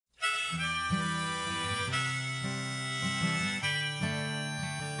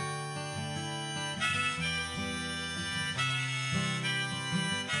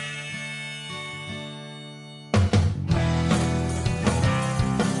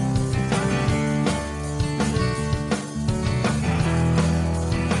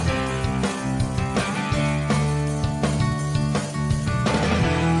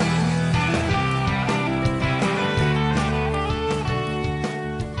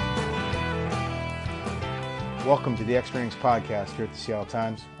Welcome to the Extra Innings Podcast here at the Seattle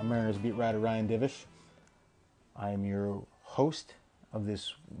Times. I'm Mariners beat writer Ryan Divish. I am your host of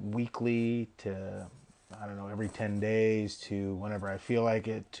this weekly to, every 10 days to whenever I feel like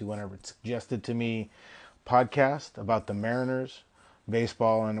it, to whenever it's suggested to me, podcast about the Mariners,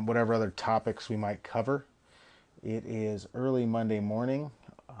 baseball, and whatever other topics we might cover. It is early Monday morning,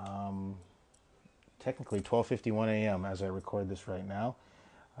 technically 12:51 a.m. as I record this right now.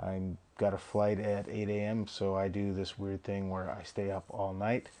 I've got a flight at 8 a.m., so I do this weird thing where I stay up all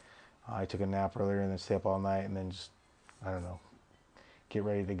night. I took a nap earlier and then stay up all night and then just, get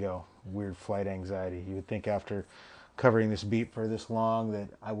ready to go. Weird flight anxiety. You would think after covering this beat for this long that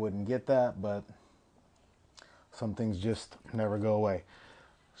I wouldn't get that, but some things just never go away.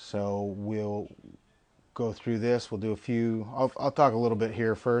 So we'll go through this. We'll do a few. I'll talk a little bit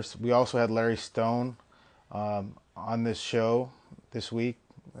here first. We also had Larry Stone on this show this week.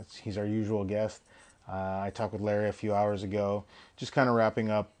 He's our usual guest. I talked with Larry a few hours ago, just kind of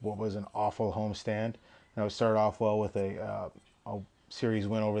wrapping up what was an awful homestand. We started off well with a series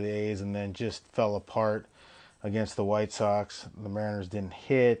win over the A's and then just fell apart against the White Sox. The Mariners didn't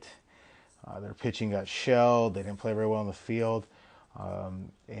hit. Their pitching got shelled. They didn't play very well in the field.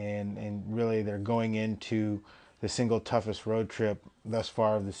 And really they're going into the single toughest road trip thus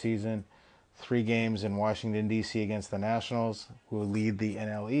far of the season. 3 games in Washington, D.C. against the Nationals, who will lead the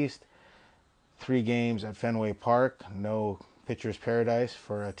NL East. 3 games at Fenway Park, no pitcher's paradise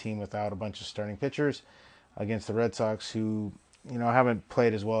for a team without a bunch of starting pitchers, against the Red Sox, who haven't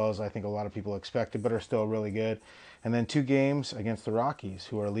played as well as I think a lot of people expected, but are still really good. And then 2 games against the Rockies,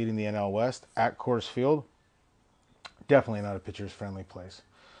 who are leading the NL West at Coors Field. Definitely not a pitcher's friendly place.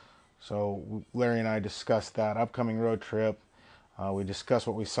 So Larry and I discussed that upcoming road trip. We discussed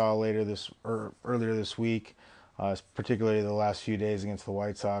what we saw earlier this week, particularly the last few days against the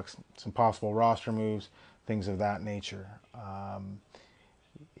White Sox, some possible roster moves, things of that nature.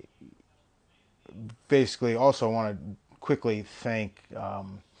 Basically, also want to quickly thank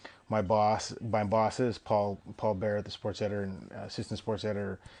my bosses, Paul Barrett, the sports editor, and assistant sports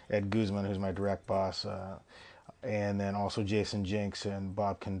editor Ed Guzman, who's my direct boss, and then also Jason Jinks and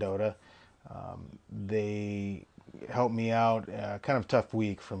Bob Condota. They helped me out. Kind of tough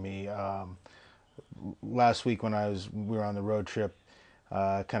week for me. Last week when we were on the road trip,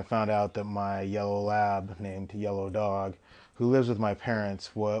 kind of found out that my yellow lab named Yellow Dog, who lives with my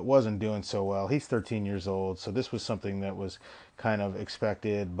parents, wasn't doing so well. He's 13 years old, so this was something that was kind of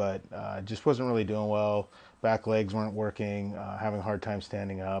expected, but just wasn't really doing well. Back legs weren't working, having a hard time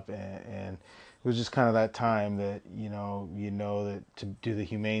standing up, and it was just kind of that time that you know that to do the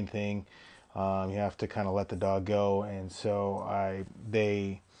humane thing, you have to kind of let the dog go. And so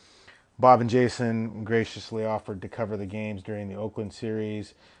Bob and Jason graciously offered to cover the games during the Oakland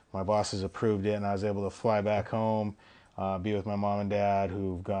series. My bosses approved it, and I was able to fly back home, be with my mom and dad,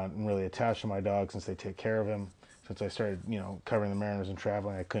 who've gotten really attached to my dog since they take care of him. Since I started, covering the Mariners and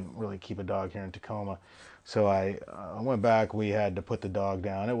traveling, I couldn't really keep a dog here in Tacoma. So I went back. We had to put the dog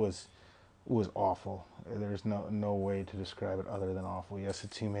down. It was awful. There's no way to describe it other than awful. Yes,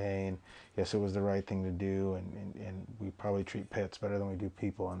 it's humane. Yes, it was the right thing to do, and we probably treat pets better than we do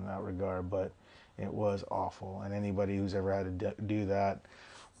people in that regard, but it was awful. And anybody who's ever had to do that,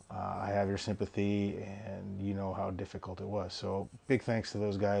 I have your sympathy, and you know how difficult it was. So big thanks to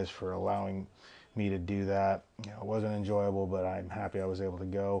those guys for allowing me to do that. It wasn't enjoyable, but I'm happy I was able to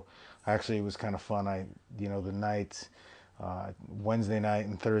go. Actually, it was kind of fun. The nights, Wednesday night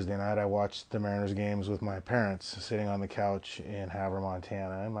and Thursday night, I watched the Mariners games with my parents sitting on the couch in Havre,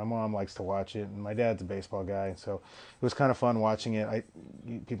 Montana. And my mom likes to watch it, and my dad's a baseball guy, so it was kind of fun watching it.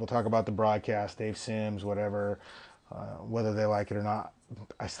 People talk about the broadcast, Dave Sims, whatever, whether they like it or not.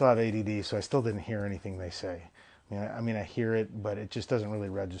 I still have ADD, so I still didn't hear anything they say. I mean, I hear it, but it just doesn't really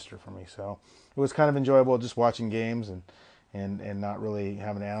register for me. So it was kind of enjoyable just watching games and not really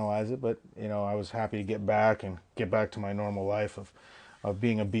having to analyze it. But, I was happy to get back to my normal life of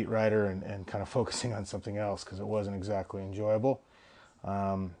being a beat writer and kind of focusing on something else, because it wasn't exactly enjoyable.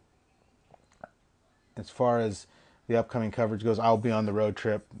 As far as the upcoming coverage goes, I'll be on the road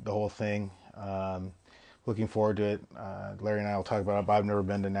trip, the whole thing. Looking forward to it. Larry and I will talk about it. I've never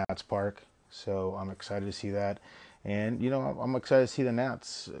been to Nats Park, so I'm excited to see that. And, I'm excited to see the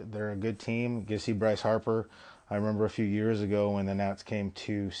Nats. They're a good team. Get to see Bryce Harper. I remember a few years ago when the Nats came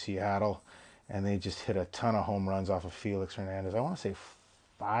to Seattle, and they just hit a ton of home runs off of Felix Hernandez. I want to say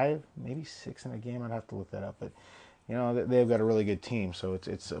 5, maybe 6 in a game. I'd have to look that up. But, they've got a really good team, so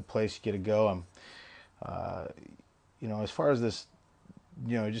it's a place you get to go. As far as this,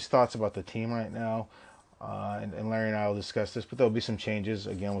 just thoughts about the team right now. and Larry and I will discuss this, but there'll be some changes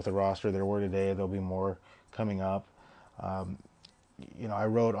again with the roster. There were today. There'll be more coming up. I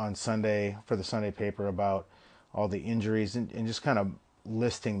wrote on Sunday for the Sunday paper about all the injuries and just kind of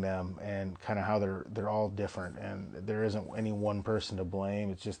listing them and kind of how they're all different, and there isn't any one person to blame.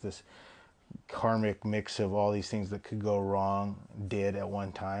 It's just this karmic mix of all these things that could go wrong did at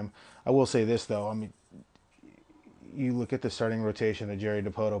one time. I will say this though, I mean, you look at the starting rotation that Jerry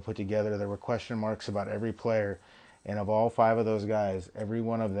DiPoto put together, there were question marks about every player. And of all 5 of those guys, every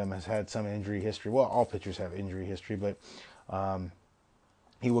one of them has had some injury history. Well, all pitchers have injury history, but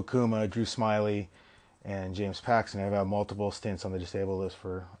Iwakuma, Drew Smyly, and James Paxton have had multiple stints on the disabled list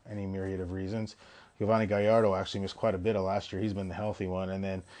for any myriad of reasons. Giovanni Gallardo actually missed quite a bit of last year. He's been the healthy one. And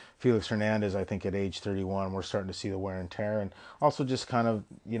then Felix Hernandez, I think at age 31, we're starting to see the wear and tear. And also just kind of,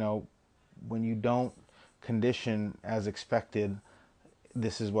 when you don't condition as expected,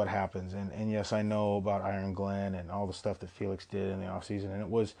 this is what happens. And yes, I know about Iron Glen and all the stuff that Felix did in the offseason, and it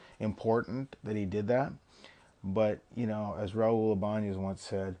was important that he did that. But, as Raul Ibanez once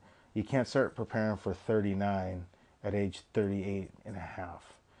said, you can't start preparing for 39 at age 38 and a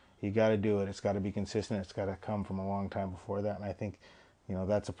half. You got to do it. It's got to be consistent. It's got to come from a long time before that. And I think,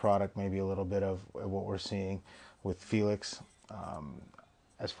 that's a product, maybe a little bit of what we're seeing with Felix.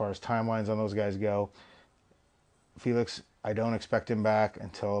 As far as timelines on those guys go, Felix, I don't expect him back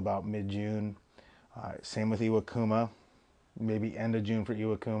until about mid-June. Same with Iwakuma, maybe end of June for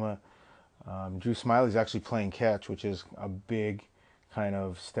Iwakuma. Drew Smyly's actually playing catch, which is a big kind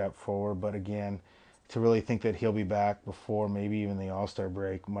of step forward. But again, to really think that he'll be back before maybe even the All-Star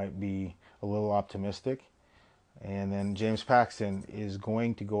break might be a little optimistic. And then James Paxton is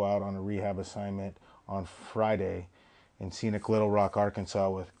going to go out on a rehab assignment on Friday in scenic Little Rock,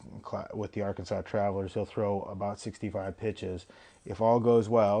 Arkansas with the Arkansas Travelers. He'll throw about 65 pitches. If all goes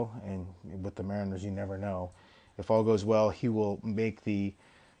well, and with the Mariners you never know, if all goes well, he will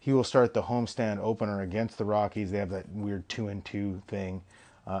start the homestand opener against the Rockies. They have that weird 2-2 thing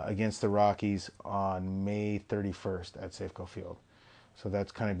against the Rockies on May 31st at Safeco Field. So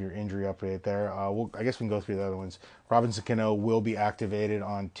that's kind of your injury update there. I guess we can go through the other ones. Robinson Cano will be activated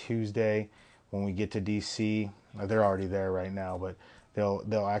on Tuesday when we get to DC. They're already there right now, but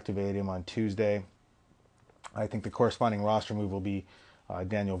they'll activate him on Tuesday. I think the corresponding roster move will be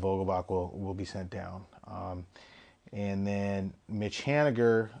Daniel Vogelbach will be sent down. And then Mitch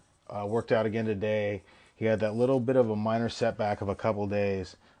Haniger worked out again today. He had that little bit of a minor setback of a couple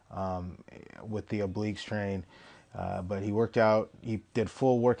days with the oblique strain. But he worked out. He did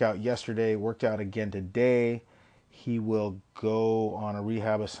full workout yesterday, worked out again today. He will go on a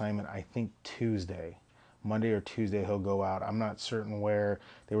rehab assignment, I think, Tuesday. Monday or Tuesday he'll go out. I'm not certain where.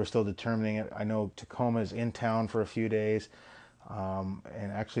 They were still determining it. I know Tacoma is in town for a few days.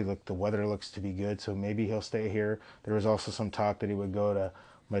 And actually, look, the weather looks to be good, so maybe he'll stay here. There was also some talk that he would go to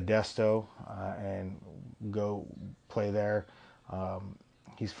Modesto and go play there.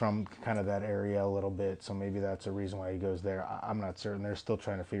 He's from kind of that area a little bit, so maybe that's a reason why he goes there. I'm not certain. They're still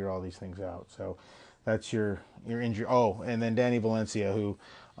trying to figure all these things out. So that's your injury. Oh, and then Danny Valencia, who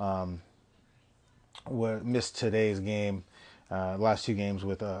missed today's game, last 2 games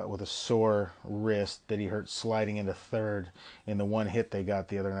with a sore wrist that he hurt sliding into third in the one hit they got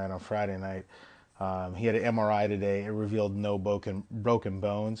the other night on Friday night. He had an MRI today. It revealed no broken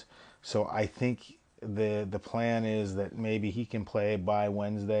bones. So I think the plan is that maybe he can play by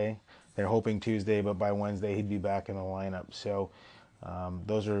Wednesday. They're hoping Tuesday, but by Wednesday he'd be back in the lineup. So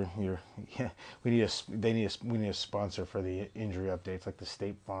those are your. We need a sponsor for the injury updates, like the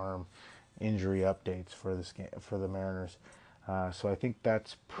State Farm injury updates for this game for the Mariners. So I think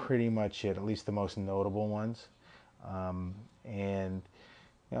that's pretty much it, at least the most notable ones. And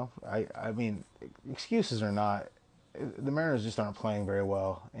I mean, excuses or not, the Mariners just aren't playing very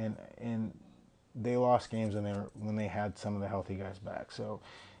well, and they lost games when they had some of the healthy guys back. So,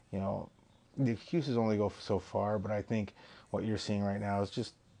 the excuses only go so far. But I think what you're seeing right now is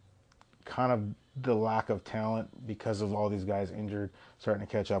just kind of the lack of talent because of all these guys injured, starting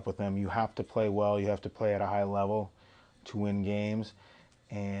to catch up with them. You have to play well. You have to play at a high level to win games.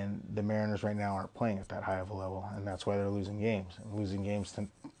 And the Mariners right now aren't playing at that high of a level, and that's why they're losing games. And losing games to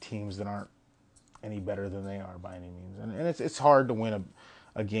teams that aren't any better than they are by any means. And it's hard to win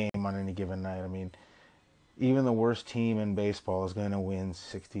a game on any given night. I mean, even the worst team in baseball is going to win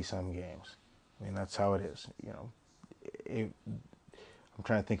 60-some games. I mean, that's how it is. I'm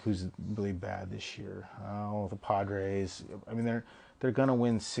trying to think who's really bad this year. Oh, the Padres. I mean, they're going to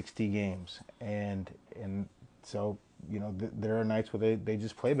win 60 games, and so there are nights where they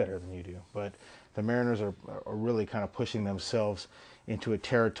just play better than you do. But the Mariners are really kind of pushing themselves into a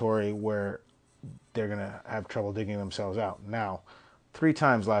territory where they're going to have trouble digging themselves out. Now, 3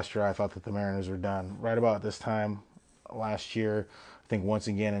 times last year I thought that the Mariners were done. Right about this time last year, I think once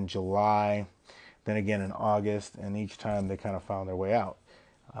again in July, then again in August, and each time they kind of found their way out.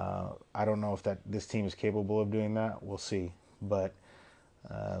 I don't know if this team is capable of doing that. We'll see. But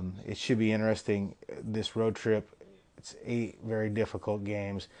it should be interesting. This road trip, it's 8 very difficult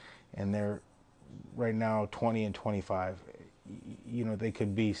games, and they're right now 20 and 25. They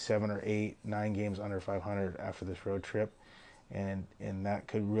could be 7 or 8, 9 games under 500 after this road trip, and that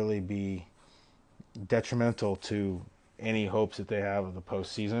could really be detrimental to any hopes that they have of the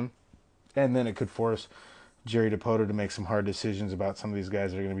postseason. And then it could force Jerry Dipoto to make some hard decisions about some of these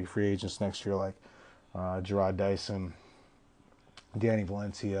guys that are going to be free agents next year, like Gerard Dyson, Danny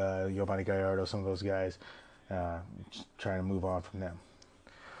Valencia, Giovanni Gallardo, some of those guys, trying to move on from them.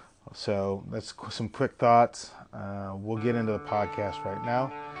 So that's some quick thoughts. We'll get into the podcast right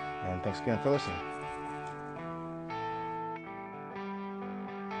now, and thanks again for listening.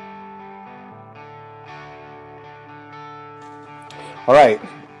 All right,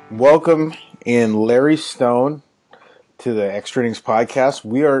 welcome in Larry Stone to the Extra Innings podcast.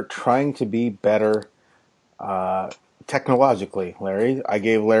 We are trying to be better technologically, Larry. I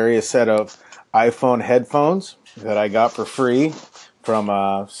gave Larry a set of iPhone headphones that I got for free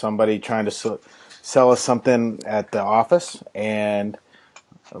from somebody trying to sell us something at the office, and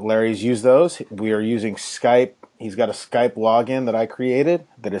Larry's used those. We are using Skype. He's got a Skype login that I created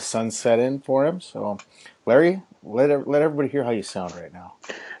that his son set in for him. So, Larry, let everybody hear how you sound right now.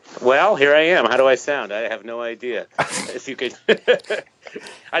 Well, here I am. How do I sound? I have no idea. If you could,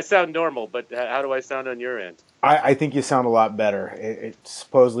 I sound normal, but how do I sound on your end? I think you sound a lot better.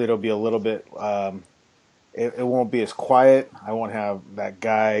 Supposedly it'll be a little bit. It won't be as quiet. I won't have that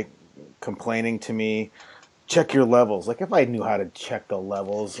guy complaining to me. Check your levels. Like, if I knew how to check the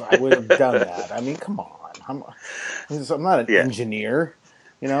levels, I would have done that. I mean, come on. I'm not an engineer.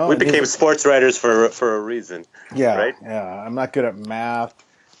 We became sports writers for a reason. Yeah, right? Yeah. I'm not good at math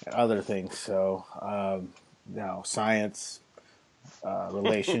and other things. So, science,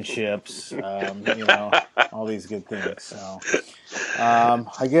 relationships, all these good things. So,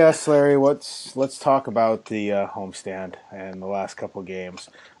 I guess, Larry, let's talk about the homestand and the last couple games.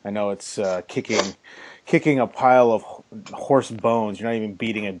 I know it's kicking a pile of horse bones. You're not even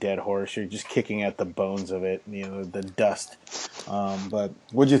beating a dead horse. You're just kicking at the bones of it, the dust. But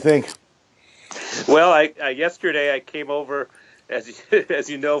what'd you think? Well, yesterday I came over, as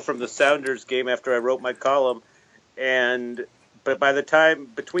you know, from the Sounders game after I wrote my column, but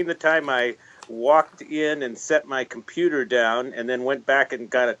between the time I walked in and set my computer down and then went back and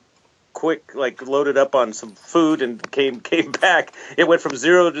got a quick, loaded up on some food and came back, it went from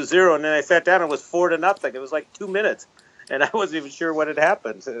 0-0, and then I sat down and it was 4-0. It was like 2 minutes, and I wasn't even sure what had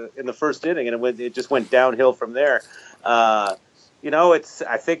happened in the first inning, and it just went downhill from there. I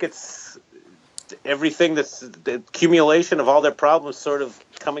think it's everything that's the accumulation of all their problems sort of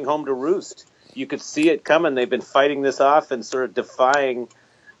coming home to roost. You could see it coming. They've been fighting this off and sort of defying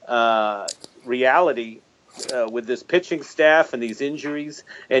reality with this pitching staff and these injuries,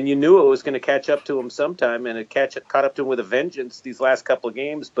 and you knew it was going to catch up to them sometime, and it caught up to them with a vengeance these last couple of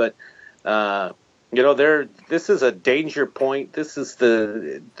games. But this is a danger point. This is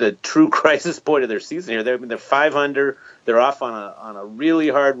the true crisis point of their season here. They're 500. They're off on a really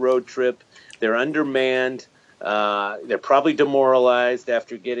hard road trip. They're undermanned. They're probably demoralized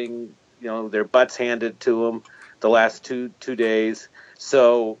after getting their butts handed to them the last two days.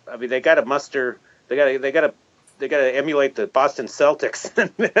 So I mean, they got to muster. They got to emulate the Boston Celtics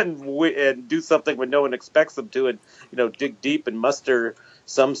and do something when no one expects them to, and dig deep and muster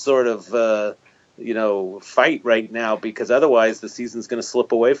some sort of fight right now, because otherwise the season's going to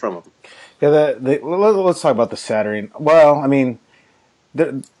slip away from them. Yeah, let's talk about the Saturday. Well, I mean,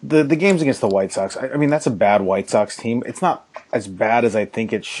 the games against the White Sox. I mean, that's a bad White Sox team. It's not as bad as I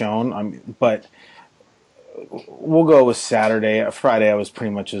think it's shown. But we'll go with Saturday. Friday, I was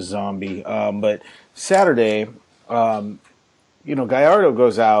pretty much a zombie. But Saturday, Gallardo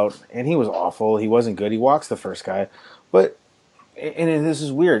goes out, and he was awful. He wasn't good. He walks the first guy. But, and this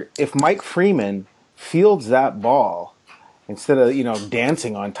is weird, if Mike Freeman fields that ball instead of,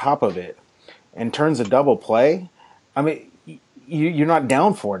 dancing on top of it and turns a double play, I mean, you're not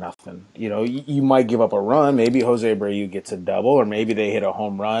down 4-0. You might give up a run. Maybe Jose Abreu gets a double, or maybe they hit a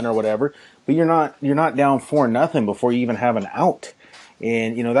home run or whatever. But you're not down 4-0 before you even have an out.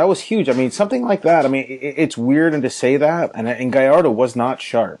 And that was huge. I mean, something like that. I mean, it's weird to say that. And Gallardo was not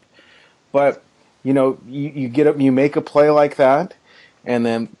sharp. But you get up, you make a play like that, and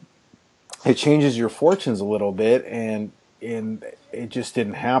then it changes your fortunes a little bit. And and it just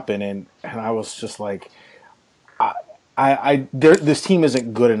didn't happen. And I was just like, this team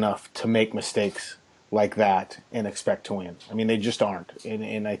isn't good enough to make mistakes like that and expect to win. I mean, they just aren't.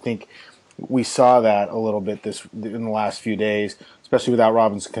 And I think we saw that a little bit in the last few days, especially without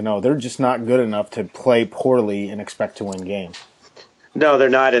Robinson Cano. They're just not good enough to play poorly and expect to win games. No, they're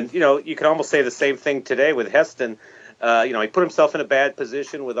not. And, you can almost say the same thing today with Heston. He put himself in a bad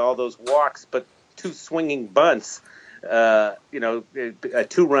position with all those walks, but two swinging bunts. A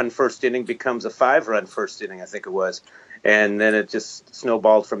 2-run first inning becomes a 5-run first inning, I think it was. And then it just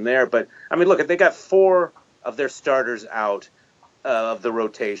snowballed from there. But, I mean, look, they got 4 of their starters out of the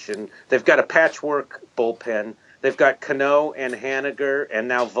rotation. They've got a patchwork bullpen. They've got Cano and Haniger and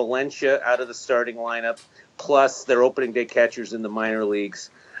now Valencia out of the starting lineup, plus their opening day catchers in the minor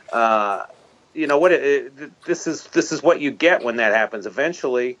leagues. This is what you get when that happens.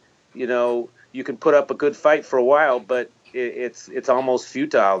 Eventually, you can put up a good fight for a while, but it's almost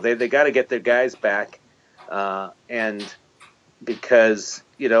futile. They got to get their guys back, and because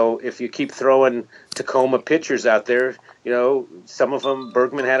if you keep throwing Tacoma pitchers out there, some of them,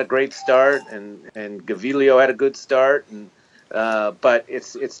 Bergman had a great start, and Gavilio had a good start, and but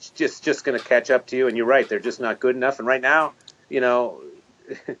it's just going to catch up to you. And you're right, they're just not good enough. And right now,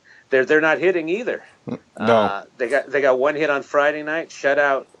 they're not hitting either. No, they got 1 hit on Friday night,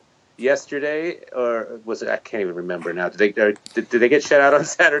 shutout yesterday, or was it? I can't even remember now. Did they get shut out on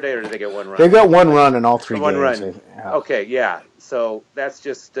Saturday, or did they get 1 run? they got 1 run in all 3 1 games. run. Yeah. Okay, yeah. So that's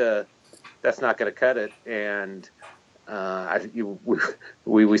just that's not going to cut it. And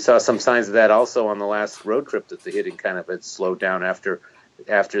we saw some signs of that also on the last road trip, that the hitting kind of had slowed down after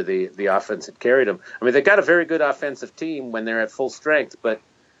the offense had carried them. I mean, they got a very good offensive team when they're at full strength, but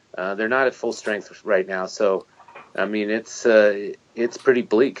they're not at full strength right now. So, I mean, it's pretty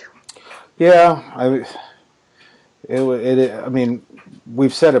bleak. Yeah, I mean,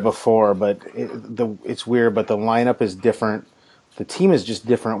 we've said it before, but it's weird. But the lineup is different. The team is just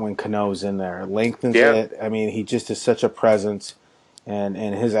different when Cano's in there. It lengthens it. I mean, he just is such a presence, and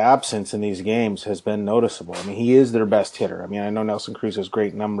his absence in these games has been noticeable. I mean, he is their best hitter. I mean, I know Nelson Cruz has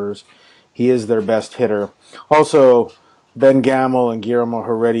great numbers. He is their best hitter. Also, Ben Gamel and Guillermo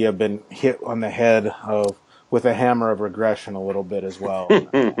Heredia have been hit on the head with a hammer of regression a little bit as well,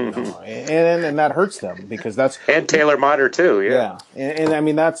 and that hurts them because that's and Taylor Motter too, yeah. And I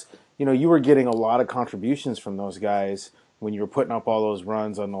mean that's you were getting a lot of contributions from those guys when you were putting up all those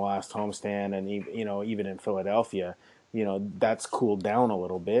runs on the last homestand, and even in Philadelphia, that's cooled down a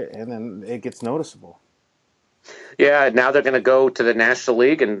little bit, and then it gets noticeable. Yeah, now they're going to go to the National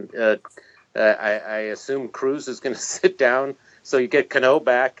League, and I assume Cruz is going to sit down, so you get Cano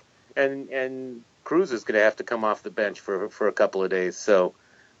back, and Cruz is going to have to come off the bench for a couple of days. So,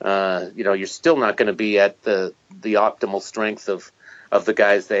 you're still not going to be at the optimal strength of the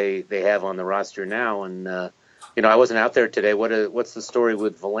guys they have on the roster now. And I wasn't out there today. What's the story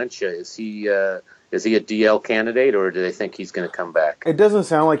with Valencia? Is he a DL candidate, or do they think he's going to come back? It doesn't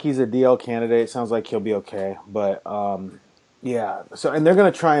sound like he's a DL candidate. It sounds like he'll be okay, but. Yeah. So, and they're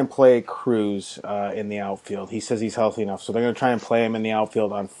going to try and play Cruz in the outfield. He says he's healthy enough, so they're going to try and play him in the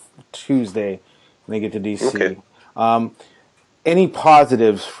outfield on Tuesday when they get to DC. Okay. Any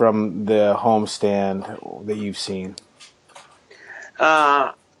positives from the homestand that you've seen?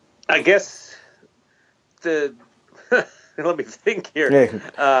 I guess let me think here.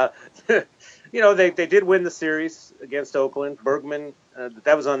 They did win the series against Oakland. Bergman,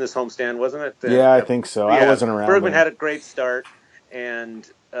 that was on this homestand, wasn't it? Yeah, I think so. I wasn't around. Bergman had a great start, and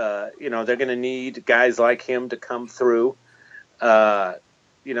they're going to need guys like him to come through.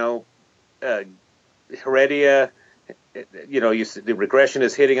 Heredia, the regression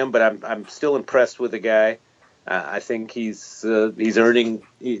is hitting him, but I'm still impressed with the guy. I think he's earning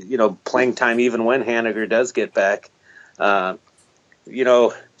playing time even when Haniger does get back. They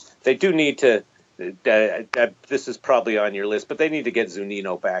do need to. This is probably on your list, but they need to get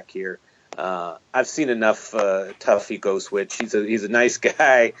Zunino back here. I've seen enough tough ego switch. He's a nice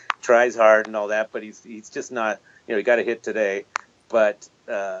guy, tries hard and all that, but he's just not. He got a hit today, but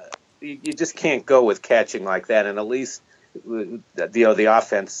you just can't go with catching like that. And at least the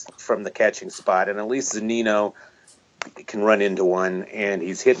offense from the catching spot, and at least Zunino can run into one, and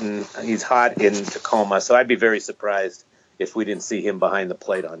he's hot in Tacoma. So I'd be very surprised if we didn't see him behind the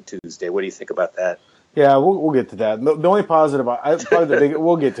plate on Tuesday. What do you think about that? Yeah, we'll get to that. The only positive, probably the big,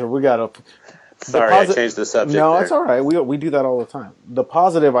 we'll get to. We got to. Sorry, I changed the subject. No, there. It's all right. We do that all the time. The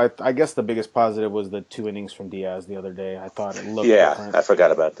positive, I guess, the biggest positive was the 2 innings from Diaz the other day. I thought it looked different. Yeah, I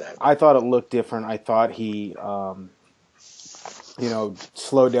forgot about that. I thought it looked different. I thought he,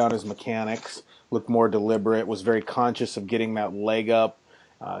 slowed down his mechanics, looked more deliberate, was very conscious of getting that leg up,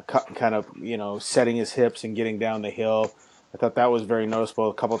 kind of, setting his hips and getting down the hill. I thought that was very noticeable.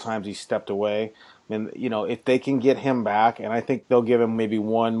 A couple times he stepped away. And, if they can get him back, and I think they'll give him maybe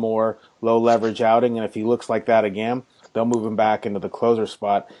one more low leverage outing, and if he looks like that again, they'll move him back into the closer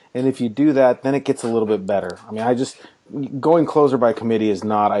spot. And if you do that, then it gets a little bit better. I mean, going closer by committee is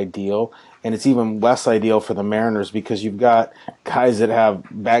not ideal, and it's even less ideal for the Mariners because you've got guys that have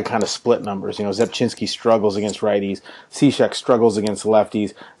bad kind of split numbers. Zepchinski struggles against righties, Cishek struggles against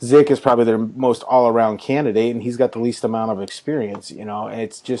lefties. Zick is probably their most all-around candidate, and he's got the least amount of experience. And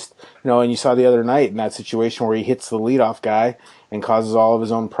it's just, and you saw the other night in that situation where he hits the leadoff guy and causes all of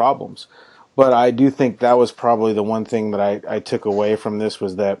his own problems. But I do think that was probably the one thing that I took away from this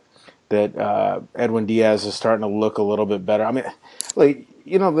was that Edwin Diaz is starting to look a little bit better. I mean,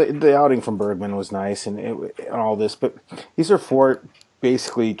 the outing from Bergman was nice and all this, but these are four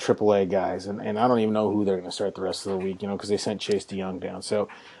basically AAA guys, and I don't even know who they're going to start the rest of the week, because they sent Chase DeYoung down. So,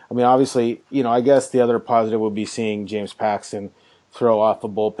 I mean, obviously, I guess the other positive would be seeing James Paxton throw off the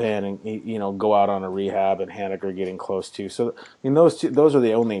bullpen and go out on a rehab, and Haniger getting close to. So, I mean, those are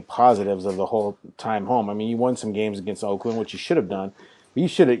the only positives of the whole time home. I mean, you won some games against Oakland, which you should have done. But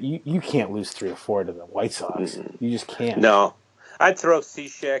you can't lose 3 or 4 to the White Sox. You just can't. No. I'd throw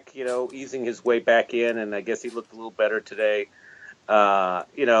Cishek, easing his way back in, and I guess he looked a little better today.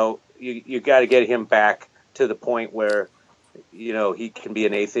 You got to get him back to the point where, he can be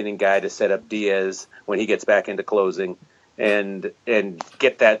an eighth inning guy to set up Diaz when he gets back into closing, and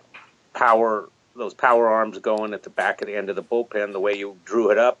get that those power arms going at the back of the end of the bullpen the way you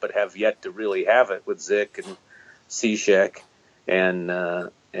drew it up, but have yet to really have it with Zick and Cishek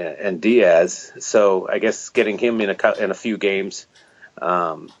and Diaz. So I guess getting him in a few games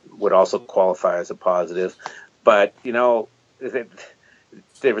would also qualify as a positive. But there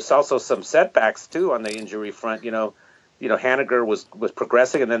was also some setbacks too on the injury front. Haniger was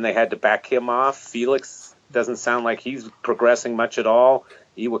progressing, and then they had to back him off. Felix doesn't sound like he's progressing much at all.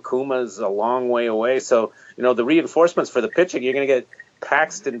 Iwakuma's a long way away. So the reinforcements for the pitching, you're going to get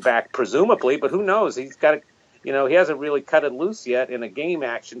Paxton back presumably, but who knows? He's got to. He hasn't really cut it loose yet in a game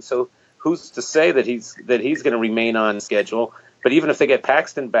action, so who's to say that he's going to remain on schedule? But even if they get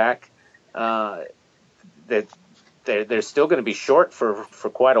Paxton back, that they're still going to be short for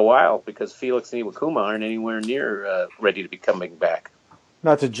quite a while because Felix and Iwakuma aren't anywhere near ready to be coming back.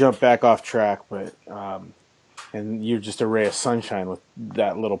 Not to jump back off track, but and you're just a ray of sunshine with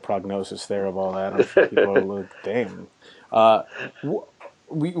that little prognosis there of all that. I'm sure people are like, dang.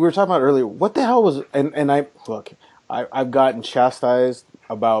 We were talking about earlier. What the hell was? I've gotten chastised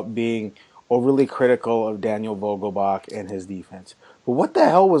about being overly critical of Daniel Vogelbach and his defense. But what the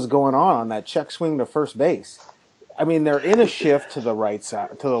hell was going on that check swing to first base? I mean, they're in a shift to the right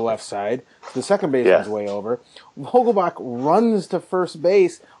side, to the left side. The second baseman's way over. Vogelbach runs to first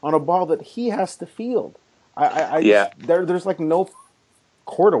base on a ball that he has to field. There's like no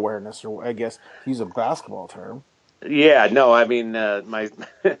court awareness, or I guess to use a basketball term. Yeah, no, I mean, my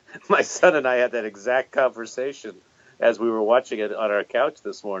son and I had that exact conversation as we were watching it on our couch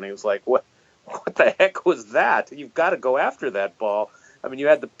this morning. It was like, what the heck was that? You've got to go after that ball. I mean, you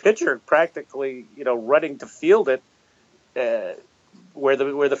had the pitcher practically, running to field it where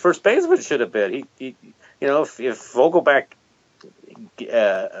the first baseman should have been. He if Vogelbach,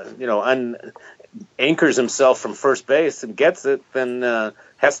 anchors himself from first base and gets it, then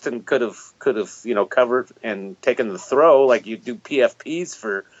Heston could have covered and taken the throw like you do PFPs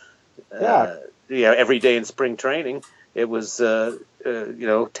for every day in spring training. It was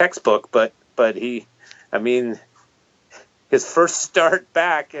textbook, but he, I mean, his first start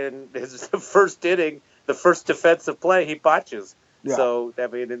back and his first inning, the first defensive play, he botches. Yeah. So I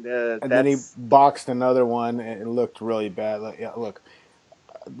mean, and then he boxed another one and it looked really bad. Look,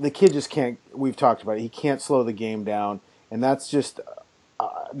 the kid just can't. We've talked about it. He can't slow the game down, and that's just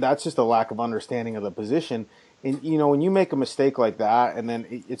a lack of understanding of the position. And when you make a mistake like that, and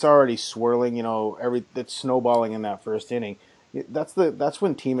then it's already swirling, it's snowballing in that first inning. That's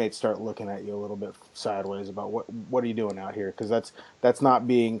when teammates start looking at you a little bit sideways about what are you doing out here? Because that's not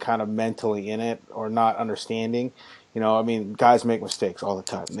being kind of mentally in it or not understanding. I mean, guys make mistakes all the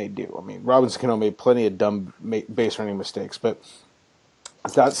time. They do. I mean, Robinson Cano made plenty of dumb base running mistakes, but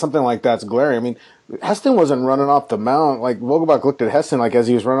it's not something like that's glaring. I mean, Heston wasn't running off the mound. Like, Vogelbach looked at Heston like as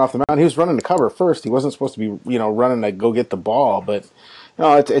he was running off the mound, he was running to cover first. He wasn't supposed to be, running to go get the ball. But,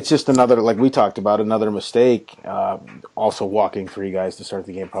 it's just another, like we talked about, another mistake. Also walking 3 guys to start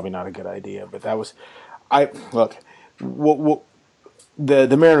the game, probably not a good idea. But that was, the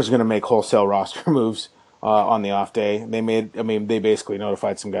Mariners are going to make wholesale roster moves on the off day. They basically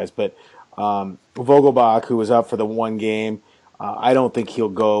notified some guys, but Vogelbach, who was up for the one game, I don't think he'll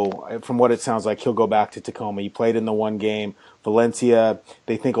go. From what it sounds like, he'll go back to Tacoma. He played in the one game. Valencia,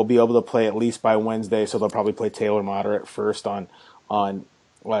 they think will be able to play at least by Wednesday, so they'll probably play Taylor Motter at first on on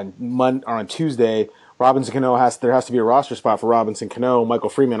Tuesday. Robinson Cano there has to be a roster spot for Robinson Cano. Michael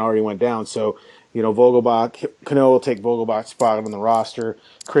Freeman already went down, so Vogelbach Cano will take Vogelbach's spot on the roster.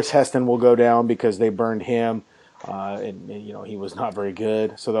 Chris Heston will go down because they burned him. And he was not very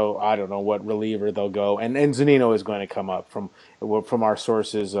good. So though I don't know what reliever they'll go. And Zunino is going to come up from our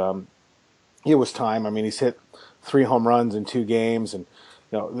sources. It was time. I mean, he's hit 3 home runs in 2 games, and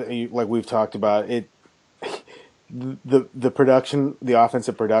like we've talked about it. The production, the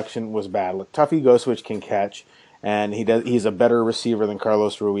offensive production was bad. Look, Tuffy Goswitch can catch, and he's a better receiver than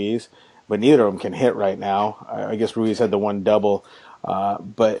Carlos Ruiz, but neither of them can hit right now. I guess Ruiz had the one double,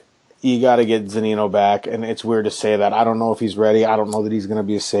 but you got to get Zunino back, and it's weird to say that. I don't know if he's ready. I don't know that he's going to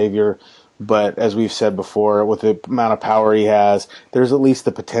be a savior, but as we've said before, with the amount of power he has, there's at least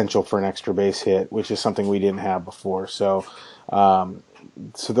the potential for an extra base hit, which is something we didn't have before. So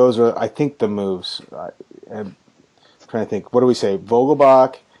those are, I think, the moves. I'm trying to think. What do we say?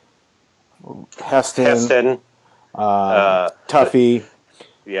 Vogelbach, Heston, Tuffy.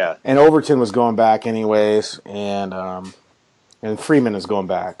 Yeah. And Overton was going back anyways, and Freeman is going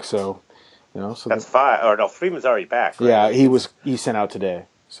back. So, so that's 5. Or no, Freeman's already back. Right? Yeah, he sent out today.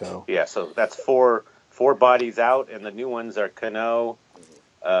 So yeah, so that's four bodies out, and the new ones are Cano,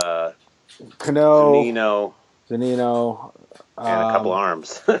 Zunino, and a couple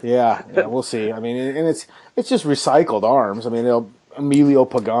arms. yeah, we'll see. I mean, and it's just recycled arms. I mean, Emilio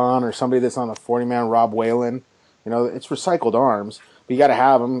Pagan or somebody that's on the 40-man, Rob Whalen. It's recycled arms, but you got to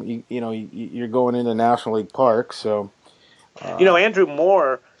have them. You're going into National League Park, so. Andrew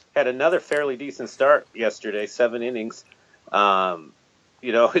Moore had another fairly decent start yesterday, 7 innings.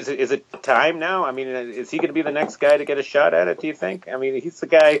 Is it time now? I mean, is he going to be the next guy to get a shot at it, do you think? I mean, he's the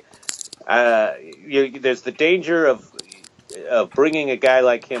guy. There's the danger of bringing a guy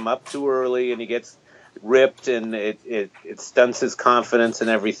like him up too early, and he gets ripped, and it stunts his confidence and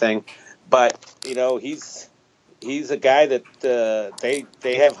everything. But, he's a guy that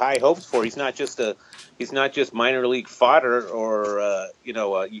they have high hopes for. He's not just minor league fodder or a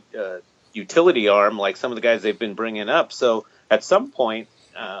utility arm like some of the guys they've been bringing up. So at some point,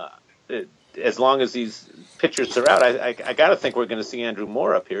 as long as these pitchers are out, I got to think we're going to see Andrew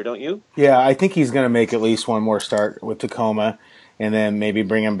Moore up here, don't you? Yeah, I think he's going to make at least one more start with Tacoma, and then maybe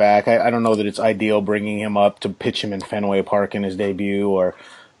bring him back. I don't know that it's ideal bringing him up to pitch him in Fenway Park in his debut, or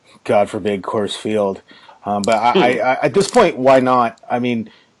God forbid, Coors Field. But I at this point, why not? I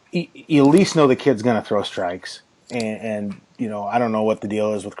mean, you at least know the kid's going to throw strikes. And I don't know what the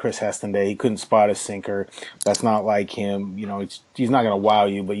deal is with Chris Heston Day. He couldn't spot a sinker. That's not like him. He's not going to wow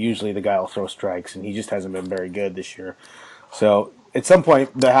you, but usually the guy will throw strikes, and he just hasn't been very good this year. So at some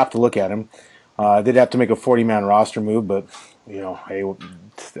point, they have to look at him. They'd have to make a 40-man roster move, but, hey,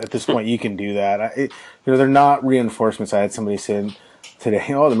 at this point, you can do that. They're not reinforcements. I had somebody saying today,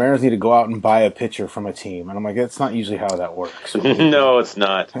 the Mariners need to go out and buy a pitcher from a team. And I'm like, that's not usually how that works. No, it's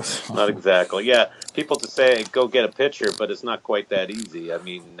not. Not exactly. Yeah, people to say, go get a pitcher, but it's not quite that easy. I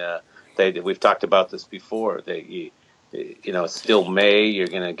mean, we've talked about this before. It's still May. You're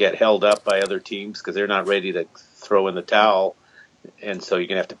going to get held up by other teams because they're not ready to throw in the towel. And so you're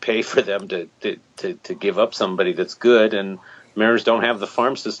going to have to pay for them to give up somebody that's good. And Mariners don't have the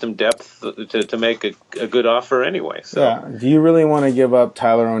farm system depth to make a good offer anyway. So. Yeah. Do you really want to give up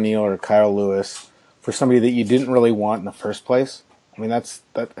Tyler O'Neill or Kyle Lewis for somebody that you didn't really want in the first place? I mean, that's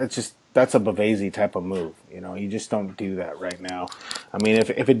a Bavasi type of move. You just don't do that right now. I mean, if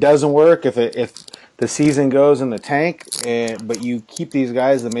it doesn't work, if the season goes in the tank, but you keep these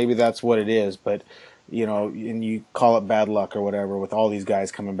guys, then maybe that's what it is. But and you call it bad luck or whatever with all these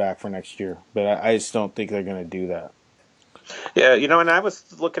guys coming back for next year. But I just don't think they're going to do that. Yeah, and I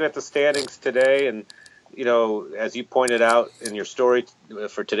was looking at the standings today, and as you pointed out in your story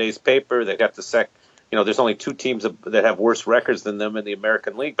for today's paper, they got there's only 2 teams that have worse records than them in the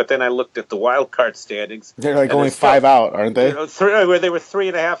American League. But then I looked at the wild card standings. They're like only 5 out, aren't they? Where they were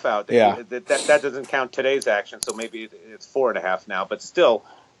 3.5 out. Yeah. That doesn't count today's action, so maybe it's 4.5 now. But still,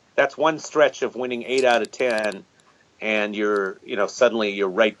 that's one stretch of winning 8 out of 10, and you're suddenly you're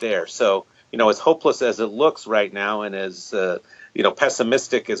right there. So. As hopeless as it looks right now, and as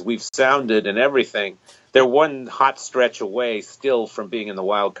pessimistic as we've sounded and everything, they're one hot stretch away still from being in the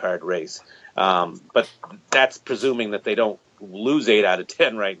wild card race. But that's presuming that they don't lose 8 out of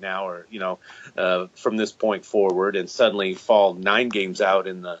 10 right now, or from this point forward, and suddenly fall 9 games out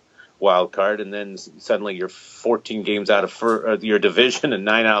in the wild card, and then suddenly you're 14 games out of your division and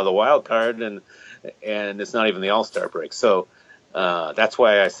 9 out of the wild card, and it's not even the All-Star break. So that's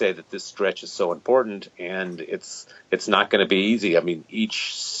why I say that this stretch is so important, and it's not going to be easy. I mean,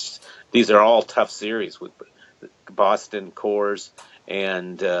 these are all tough series with Boston, Coors,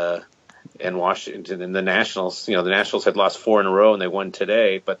 and Washington, and the Nationals. You know, the Nationals had lost 4 in a row and they won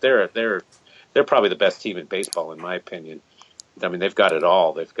today, but they're probably the best team in baseball in my opinion. I mean, they've got it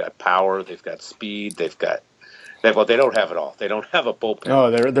all. They've got power, they've got speed, they don't have it all. They don't have a bullpen.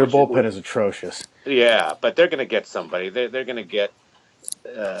 Oh, their bullpen is atrocious. Yeah, but they're going to get somebody. They're going to get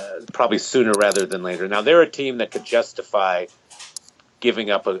probably sooner rather than later. Now they're a team that could justify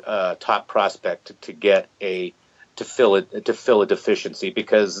giving up a top prospect to fill a deficiency,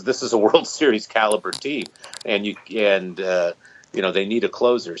 because this is a World Series caliber team, and they need a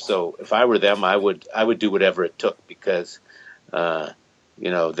closer. So if I were them, I would do whatever it took, because they've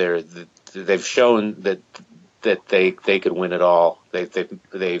shown that they could win it all. They're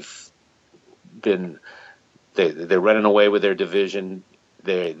running away with their division.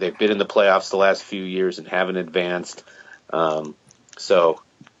 They've been in the playoffs the last few years and haven't advanced. So,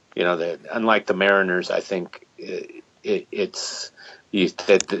 unlike the Mariners, I think that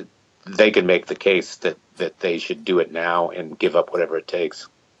they can make the case that they should do it now and give up whatever it takes.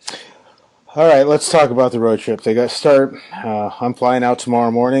 All right, let's talk about the road trip. They got to start. I'm flying out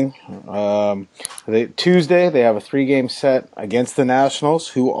tomorrow morning. Tuesday, they have a 3-game set against the Nationals,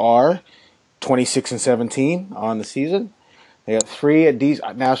 who are 26-17 on the season. They got 3 at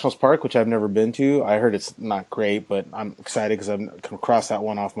Nationals Park, which I've never been to. I heard it's not great, but I'm excited because I'm going to cross that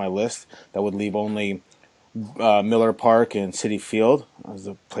one off my list. That would leave only Miller Park and Citi Field as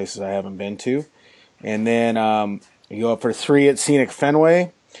the places I haven't been to. And then you go up for 3 at Scenic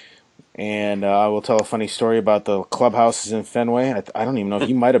Fenway. And I will tell a funny story about the clubhouses in Fenway. I don't even know if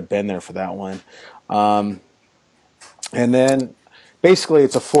you might have been there for that one. And then basically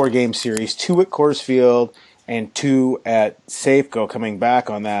it's a 4-game series, 2 at Coors Field and 2 at Safeco, coming back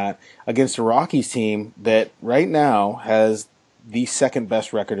on that against a Rockies team that right now has the second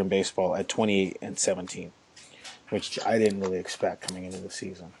best record in baseball at 28-17, which I didn't really expect coming into the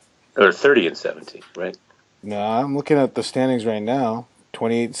season. Or 30-17, right? No, I'm looking at the standings right now.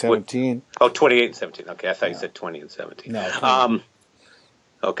 28-17. Oh, 28-17. Okay, I thought you said 20-17. No.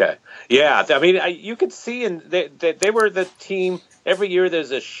 Okay. Yeah, I mean, you could see they were the team. Every year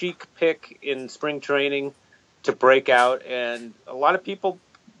there's a chic pick in spring training to break out, and a lot of people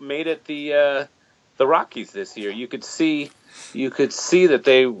made it the Rockies this year. You could see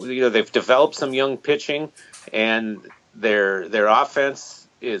that they've developed some young pitching, and their offense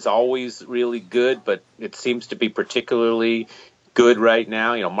is always really good, but it seems to be particularly good right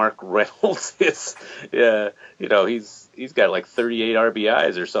now. Mark Reynolds is, he's got like 38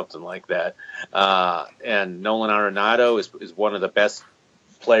 RBIs or something like that. And Nolan Arenado is one of the best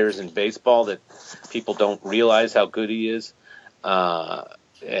players in baseball that people don't realize how good he is. They've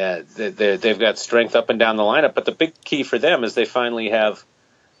got strength up and down the lineup, but the big key for them is they finally have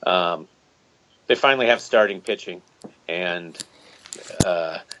starting pitching, and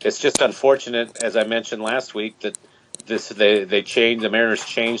it's just unfortunate, as I mentioned last week, that the Mariners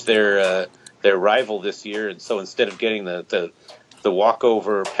changed their rival this year, and so instead of getting the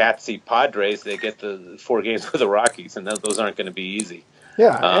walkover Patsy Padres, they get the 4 games with the Rockies, and those aren't going to be easy.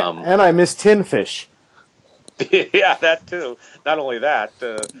 Yeah, and I miss Tin Fish. Yeah, that too. Not only that,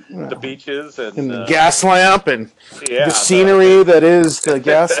 the beaches and the gas lamp and the scenery that is the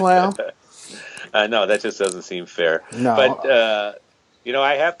gas lamp. No, that just doesn't seem fair. No, but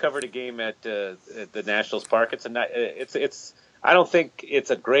I have covered a game at the Nationals Park. I don't think it's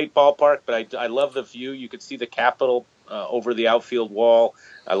a great ballpark, but I love the view. You could see the Capitol over the outfield wall.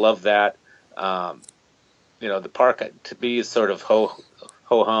 I love that. The park to me is sort of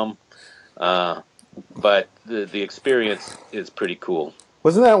ho-hum, but the experience is pretty cool.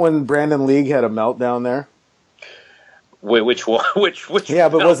 Wasn't that when Brandon League had a meltdown there? Which one? Which? Yeah,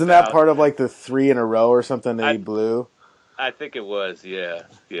 but wasn't that part of like the 3 in a row or something that he blew? I think it was, yeah.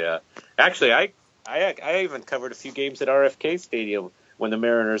 Actually, I even covered a few games at RFK Stadium when the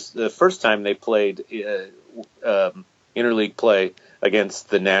Mariners, the first time they played interleague play against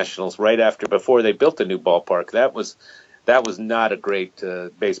the Nationals, before they built the new ballpark. That was not a great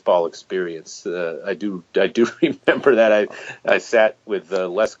baseball experience. I do remember that. I sat with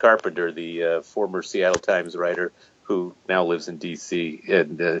Les Carpenter, the former Seattle Times writer, who now lives in D.C.,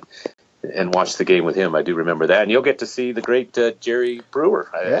 and watch the game with him. I do remember that. And you'll get to see the great Jerry Brewer,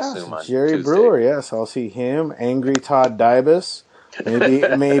 I assume, on Jerry Tuesday. Brewer, yes. I'll see him. Angry Todd Dybus.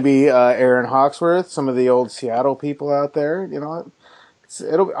 Maybe Aaron Hawksworth, some of the old Seattle people out there.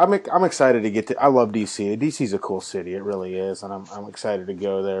 I'm excited to get to. I love DC. DC's a cool city. It really is, and I'm excited to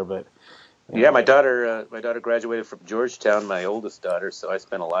go there. But you Yeah, know, my daughter graduated from Georgetown, my oldest daughter, so I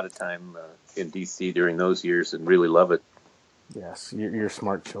spent a lot of time in D.C. during those years and really love it. yes, you're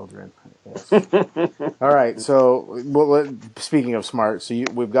smart children. Yes. All right. So, speaking of smart, so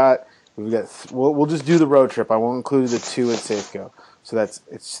we've got. We'll just do the road trip. I won't include the two at Safeco. So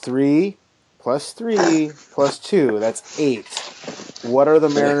it's 3 plus 3 plus 2. That's 8. What are the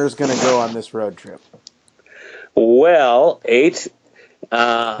Mariners going to go on this road trip? Well, eight. They're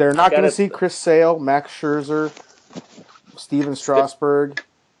I not going to gotta. see Chris Sale, Max Scherzer, Steven Strasburg,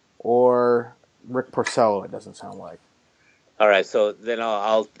 or Rick Porcello. It doesn't sound like. All right, so then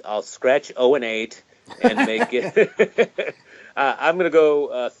I'll scratch 0 and 8 and make it. I'm gonna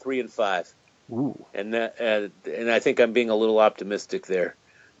go 3 and 5, Ooh. and I think I'm being a little optimistic there.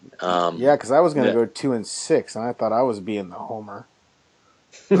 Yeah, because I was going to The, go 2 and 6, and I thought I was being the homer.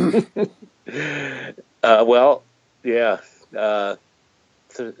 well, yeah. Uh,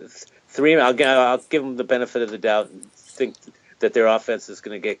 Three. I'll give them the benefit of the doubt and think that their offense is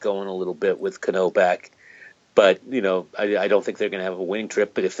going to get going a little bit with Cano back. But I don't think they're going to have a winning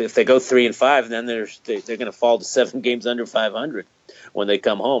trip. But if they go 3 and 5, then they're going to fall to 7 games under 500 when they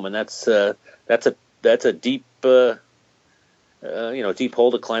come home, and that's a deep deep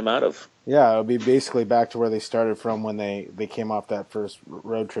hole to climb out of. Yeah, it'll be basically back to where they started from when they came off that first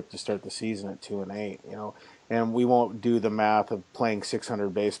road trip to start the season at 2 and 8. And we won't do the math of playing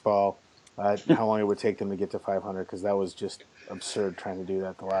 600 baseball, how long it would take them to get to 500, because that was just absurd trying to do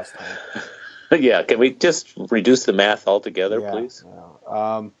that the last time. Yeah, can we just reduce the math altogether, Yeah, please?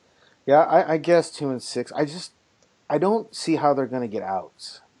 yeah. I guess 2 and 6. I don't see how they're going to get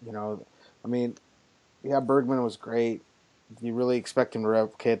outs. I mean, yeah, Bergman was great. You really expect him to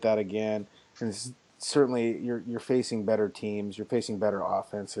replicate that again? And certainly, you're facing better teams. You're facing better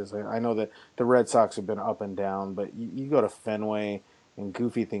offenses. I know that the Red Sox have been up and down, but you go to Fenway and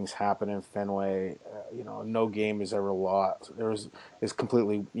goofy things happen in Fenway. No game is ever lost. Is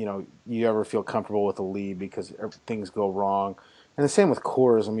completely. You ever feel comfortable with a lead because things go wrong. And the same with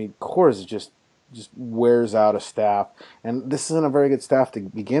Coors. I mean, Coors is just wears out a staff. And this isn't a very good staff to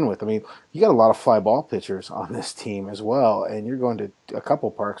begin with. I mean, you got a lot of fly ball pitchers on this team as well, and you're going to a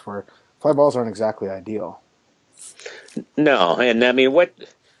couple parks where fly balls aren't exactly ideal. No, and I mean, what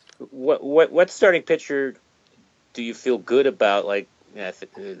starting pitcher do you feel good about? Like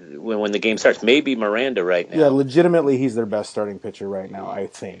when the game starts, maybe Miranda right Yeah, now. legitimately, he's their best starting pitcher right now, I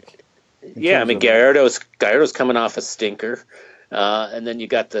think, in Yeah, I terms mean of Gallardo's coming off a stinker, and then you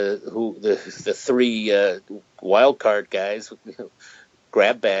got the three wild card guys,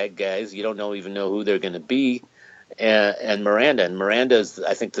 grab bag guys. You don't even know who they're going to be, and Miranda. And Miranda's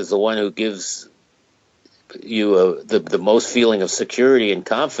I think is the one who gives you the most feeling of security and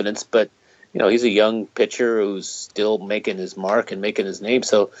confidence. But he's a young pitcher who's still making his mark and making his name.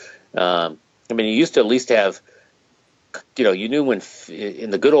 So I mean, you used to at least have. You knew when in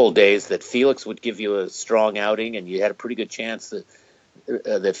the good old days that Felix would give you a strong outing, and you had a pretty good chance that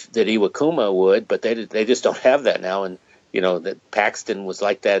Iwakuma would, but they just don't have that now. And that Paxton was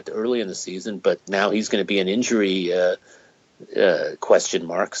like that early in the season, but now he's going to be an injury question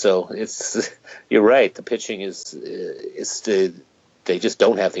mark. So you're right. The pitching they just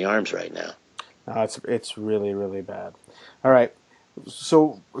don't have the arms right now. No, it's really really bad. All right.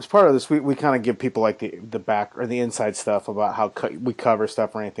 So as part of this, we kind of give people like the back or the inside stuff about how we cover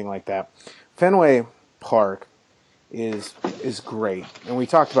stuff or anything like that. Fenway Park is great, and we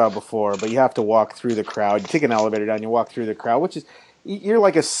talked about it before. But you have to walk through the crowd. You take an elevator down, you walk through the crowd, which is you're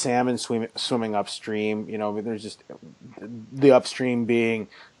like a salmon swimming upstream. There's just the upstream being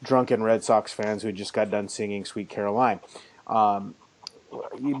drunken Red Sox fans who just got done singing "Sweet Caroline."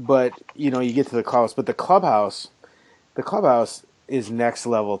 But you get to the clubhouse, but the clubhouse is next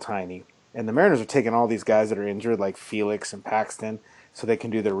level tiny. And the Mariners are taking all these guys that are injured, like Felix and Paxton, so they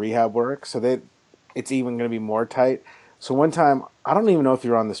can do their rehab work. So it's even going to be more tight. So one time, I don't even know if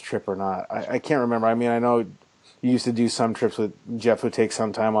you're on this trip or not. I can't remember. I mean, I know you used to do some trips with Jeff, would take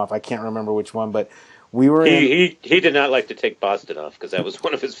some time off. I can't remember which one, but we were in. He did not like to take Boston off because that was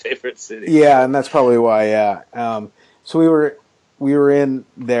one of his favorite cities. Yeah, and that's probably why. Yeah. So we were in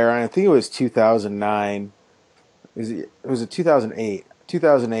there, and I think it was 2009. It was a 2008.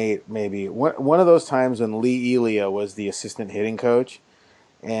 2008 maybe. One of those times when Lee Elia was the assistant hitting coach.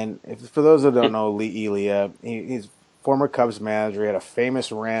 And for those that don't know Lee Elia, he's former Cubs manager. He had a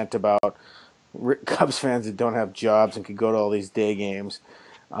famous rant about Cubs fans that don't have jobs and could go to all these day games.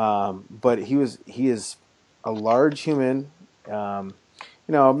 But he is a large human, maybe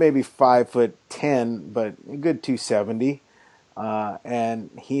 5'10", but a good 270. and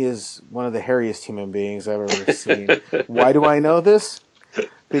he is one of the hairiest human beings I've ever seen. Why do I know this?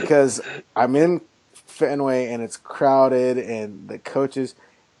 Because I'm in Fenway and it's crowded and the coaches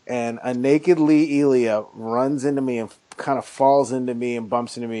and a naked Lee Elia runs into me and kind of falls into me and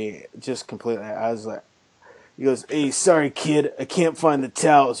bumps into me just completely. I was like, he goes, "Hey, sorry, kid, I can't find the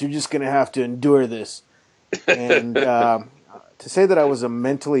towels. You're just gonna have to endure this." And to say that I was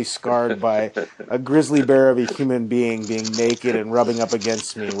mentally scarred by a grizzly bear of a human being naked and rubbing up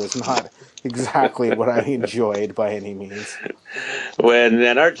against me was not exactly what I enjoyed by any means. When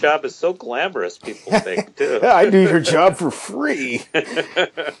and our job is so glamorous, people think too. I do your job for free.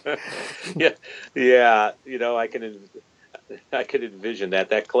 Yeah, yeah. I can envision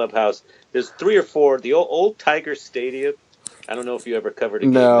that clubhouse. There's three or four. The old Tiger Stadium. I don't know if you ever covered a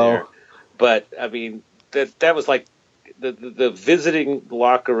game No. there, but I mean that was like the visiting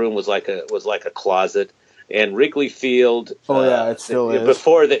locker room was like a closet. And Wrigley Field, Oh yeah, it still is.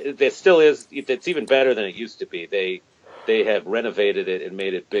 before it still is. It's even better than it used to be. They have renovated it and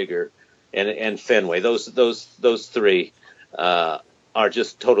made it bigger, and Fenway. Those three are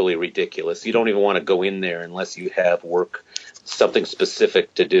just totally ridiculous. You don't even want to go in there unless you have something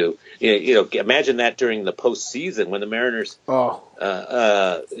specific to do. Imagine that during the postseason when the Mariners, Oh,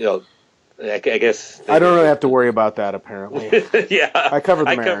 I guess I don't really have to worry about that. Apparently, yeah, I covered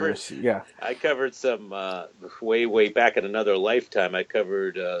the Mariners. Yeah. I covered some way back in another lifetime. I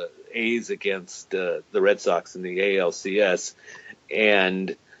covered A's against the Red Sox in the ALCS,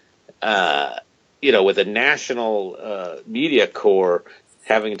 and with a national media corps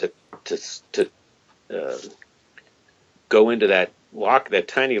having to uh, go into that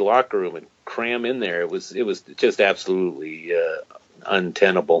tiny locker room and cram in there, it was just absolutely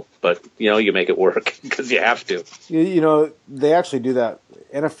untenable. But you make it work because you have to. They actually do that.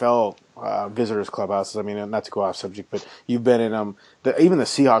 NFL visitors clubhouses. I mean, not to go off subject, but you've been in them. Even the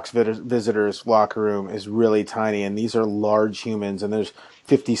Seahawks visitors locker room is really tiny, and these are large humans. And there's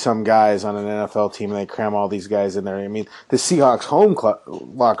 50 some guys on an NFL team, and they cram all these guys in there. I mean, the Seahawks home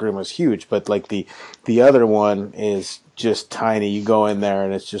locker room is huge, but like the other one is just tiny. You go in there,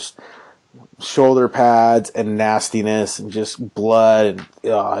 and it's just shoulder pads and nastiness and just blood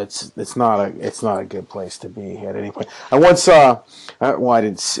and it's not a good place to be at any point. I once saw I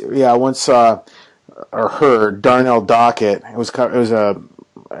didn't see, yeah I once saw or heard Darnell Dockett. It was a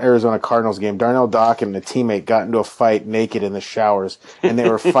Arizona Cardinals game. Darnell Dockett and a teammate got into a fight naked in the showers, and they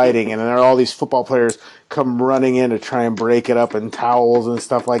were fighting. And then all these football players come running in to try and break it up in towels and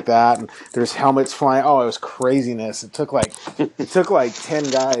stuff like that. And there's helmets flying. Oh, it was craziness. It took like 10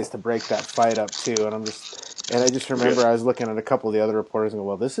 guys to break that fight up too. And I just remember I was looking at a couple of the other reporters and go,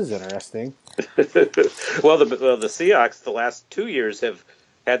 well, this is interesting. The Seahawks the last 2 years have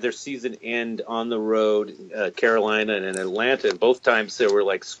had their season end on the road, Carolina and Atlanta, and both times there were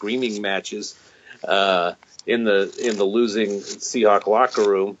like screaming matches in the losing Seahawk locker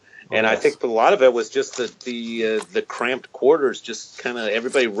room. And I think a lot of it was just the cramped quarters, just kind of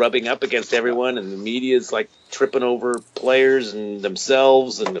everybody rubbing up against everyone, and the media's like tripping over players and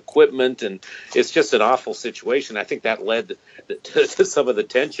themselves and equipment, and it's just an awful situation. I think that led to some of the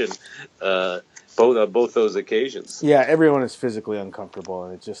tension both those occasions. Yeah, everyone is physically uncomfortable,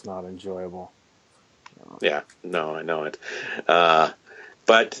 and it's just not enjoyable. Yeah, no, I know it.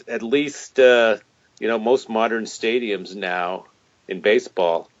 But at least most modern stadiums now in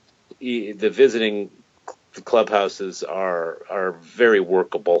baseball, the visiting clubhouses are very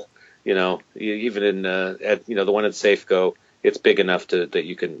workable. Even in the one at Safeco, it's big enough that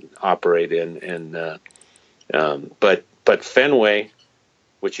you can operate in. But Fenway,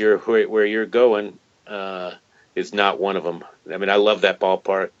 where you're going, is not one of them. I mean, I love that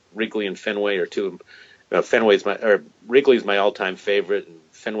ballpark. Wrigley and Fenway are two. Wrigley's my all-time favorite, and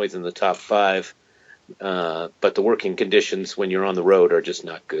Fenway's in the top 5. But the working conditions when you're on the road are just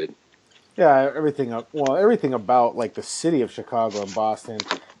not good. Yeah, everything about like the city of Chicago and Boston,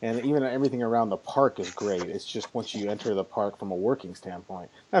 and even everything around the park is great. It's just once you enter the park from a working standpoint.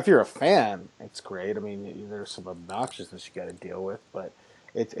 Now, if you're a fan, it's great. I mean, there's some obnoxiousness you got to deal with, but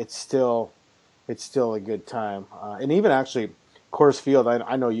it's still a good time. And even actually, Coors Field.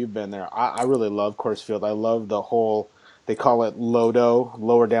 I know you've been there. I really love Coors Field. I love the whole. They call it Lodo,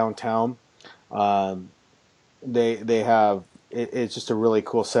 Lower Downtown. Um, they have it's just a really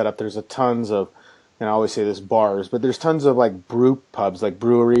cool setup. There's a tons of and I always say this, bars, but there's tons of like brew pubs, like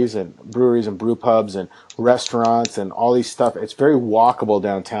breweries and brew pubs and restaurants and all these stuff. It's very walkable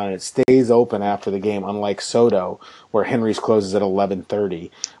downtown, and it stays open after the game, unlike Soto, where Henry's closes at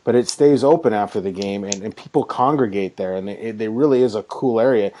 11:30. But it stays open after the game, and people congregate there, and they really is a cool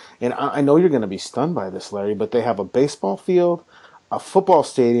area. And I know you're going to be stunned by this, Larry, but they have a baseball field, a football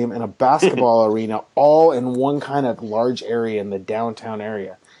stadium, and a basketball arena all in one kind of large area in the downtown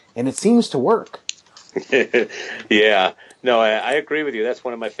area. And it seems to work. Yeah, no, I agree with you. That's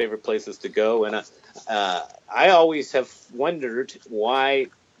one of my favorite places to go, and I always have wondered why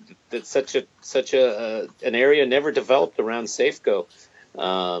that such a an area never developed around Safeco.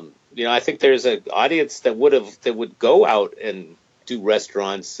 I think there's an audience that would go out and do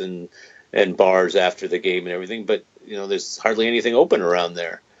restaurants and bars after the game and everything, but there's hardly anything open around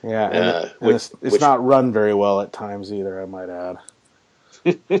there. Yeah, and it's not run very well at times either, I might add.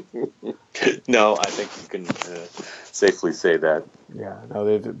 No, I think you can safely say that. Yeah, no,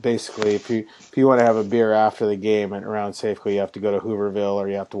 they basically, if you want to have a beer after the game and around Safeco, you have to go to Hooverville or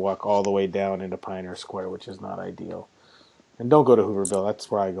you have to walk all the way down into Pioneer Square, which is not ideal. And don't go to Hooverville.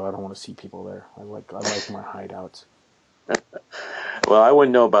 That's where I go. I don't want to see people there. I like my hideouts. Well, I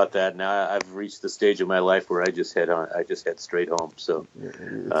wouldn't know about that. Now I've reached the stage of my life where I just head straight home. So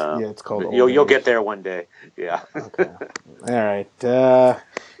it's called. You'll get there one day. Yeah. Okay. All right.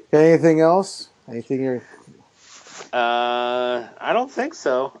 Anything else? Anything you're? I don't think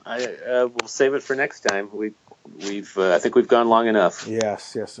so. We'll save it for next time. I think we've gone long enough.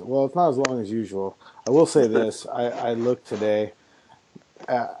 Yes. Well, it's not as long as usual. I will say this. I looked today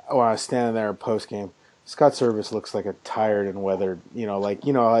when I was standing there post game. Scott Service looks like a tired and weathered, like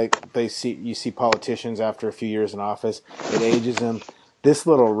you see politicians after a few years in office, it ages them. This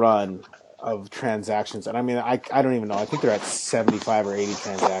little run of transactions, and I mean, I don't even know. I think they're at 75 or 80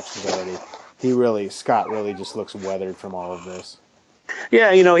 transactions already. Scott really just looks weathered from all of this.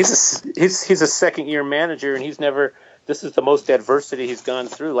 Yeah, he's a second year manager, and this is the most adversity he's gone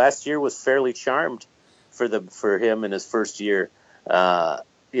through. Last year was fairly charmed for him in his first year.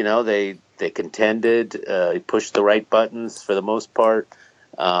 They contended. He pushed the right buttons for the most part,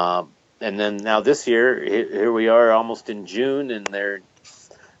 and then now this year, here we are, almost in June, and they're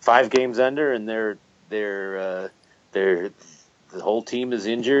 5 games under, and they're the whole team is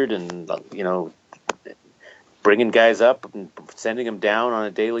injured, and bringing guys up and sending them down on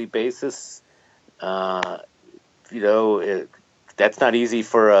a daily basis. That's not easy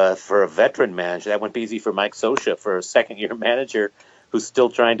for a veteran manager. That wouldn't be easy for Mike Scioscia, for a second year manager who's still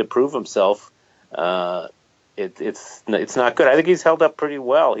trying to prove himself. It's not good. I think he's held up pretty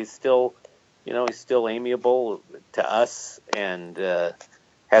well. He's still amiable to us, and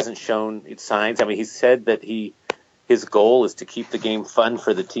hasn't shown signs. I mean, he said that his goal is to keep the game fun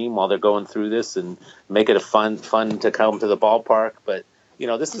for the team while they're going through this and make it fun to come to the ballpark. But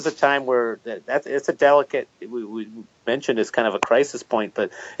this is a time where it's a delicate. We mentioned it's kind of a crisis point,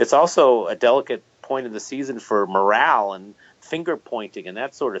 but it's also a delicate point in the season for morale and finger pointing and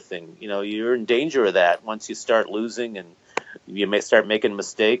that sort of thing. You're in danger of that once you start losing, and you may start making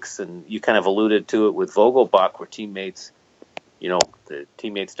mistakes. And you kind of alluded to it with Vogelbach, where the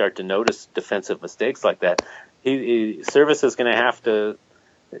teammates start to notice defensive mistakes like that. Service is going to have to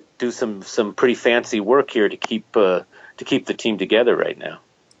do some pretty fancy work here to keep the team together right now.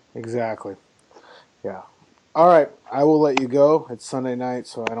 Exactly. Yeah. All right. I will let you go. It's Sunday night,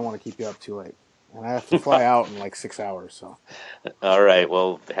 so I don't want to keep you up too late. And I have to fly out in like 6 hours. So. All right.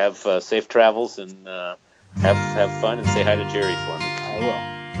 Well, have safe travels, and have fun, and say hi to Jerry for me. I will.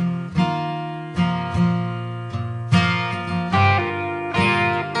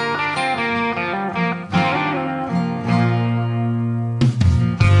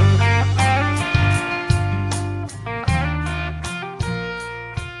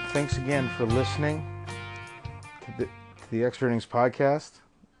 Thanks again for listening to the Extra Innings Podcast.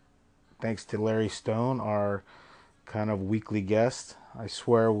 Thanks to Larry Stone, our kind of weekly guest. I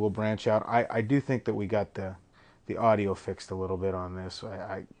swear we'll branch out. I do think that we got the audio fixed a little bit on this.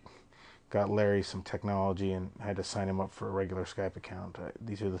 I got Larry some technology and had to sign him up for a regular Skype account.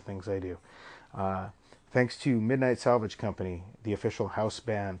 These are the things I do. Thanks to Midnight Salvage Company, the official house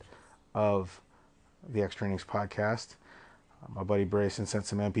band of the Extra Innings Podcast. My buddy Brayson sent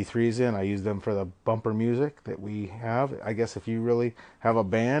some MP3s in. I use them for the bumper music that we have. I guess if you really have a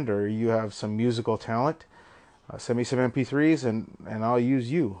band or you have some musical talent, send me some MP3s and I'll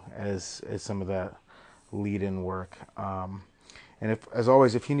use you as some of that lead-in work. And as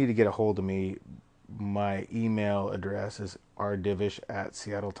always, if you need to get a hold of me, my email address is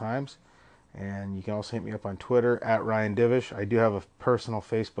rdivish@SeattleTimes. And you can also hit me up on Twitter @Ryan Divish. I do have a personal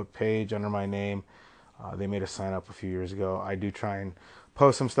Facebook page under my name. They made us sign up a few years ago. I do try and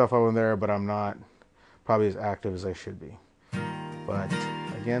post some stuff over there, but I'm not probably as active as I should be. But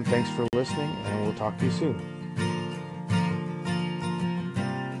again, thanks for listening, and we'll talk to you soon.